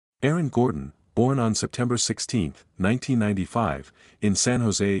Aaron Gordon, born on September 16, 1995, in San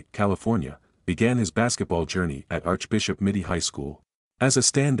Jose, California, began his basketball journey at Archbishop Mitty High School. As a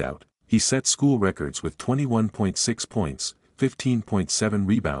standout, he set school records with 21.6 points, 15.7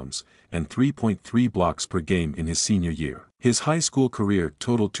 rebounds, and 3.3 blocks per game in his senior year. His high school career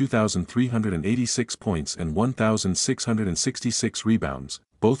totaled 2,386 points and 1,666 rebounds,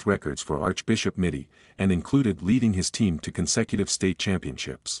 both records for Archbishop Mitty, and included leading his team to consecutive state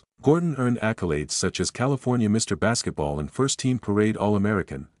championships. Gordon earned accolades such as California Mr. Basketball and First Team Parade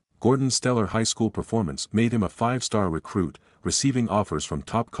All-American. Gordon's stellar high school performance made him a five-star recruit, receiving offers from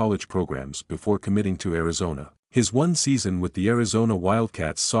top college programs before committing to Arizona. His one season with the Arizona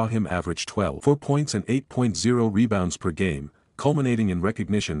Wildcats saw him average 12 points and 8.0 rebounds per game, culminating in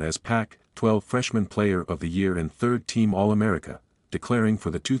recognition as Pac-12 Freshman Player of the Year and Third Team All-America. Declaring for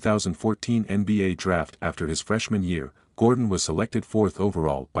the 2014 NBA Draft after his freshman year, Gordon was selected 4th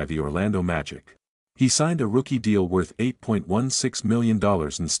overall by the Orlando Magic. He signed a rookie deal worth $8.16 million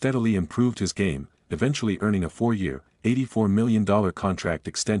and steadily improved his game, eventually earning a 4-year, $84 million contract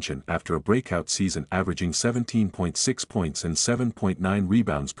extension after a breakout season averaging 17.6 points and 7.9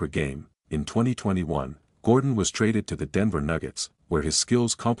 rebounds per game. In 2021, Gordon was traded to the Denver Nuggets, where his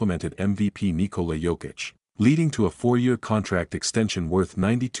skills complemented MVP Nikola Jokic, leading to a 4-year contract extension worth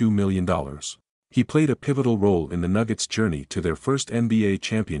 $92 million. He played a pivotal role in the Nuggets' journey to their first NBA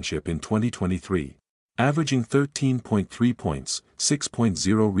championship in 2023. Averaging 13.3 points,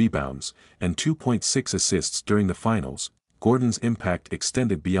 6.0 rebounds, and 2.6 assists during the finals, Gordon's impact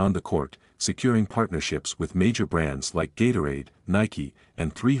extended beyond the court, securing partnerships with major brands like Gatorade, Nike,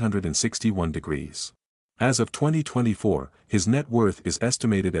 and 361 Degrees. As of 2024, his net worth is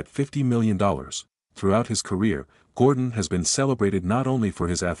estimated at $50 million. Throughout his career, Gordon has been celebrated not only for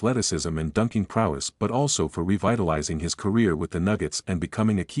his athleticism and dunking prowess but also for revitalizing his career with the Nuggets and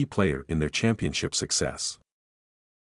becoming a key player in their championship success.